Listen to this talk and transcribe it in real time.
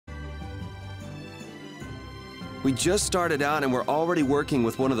We just started out and we're already working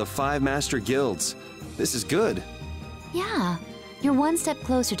with one of the 5 master guilds. This is good. Yeah, you're one step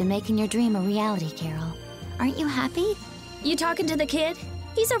closer to making your dream a reality, Carol. Aren't you happy? You talking to the kid?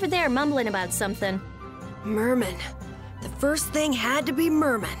 He's over there mumbling about something. Merman. The first thing had to be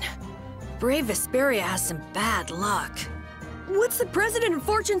Merman. Brave Vesperia has some bad luck. What's the president of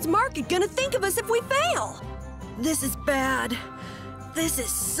Fortune's Market gonna think of us if we fail? This is bad. This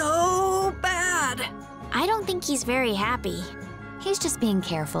is so bad. I don't think he's very happy. He's just being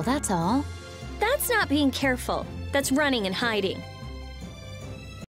careful, that's all. That's not being careful. That's running and hiding.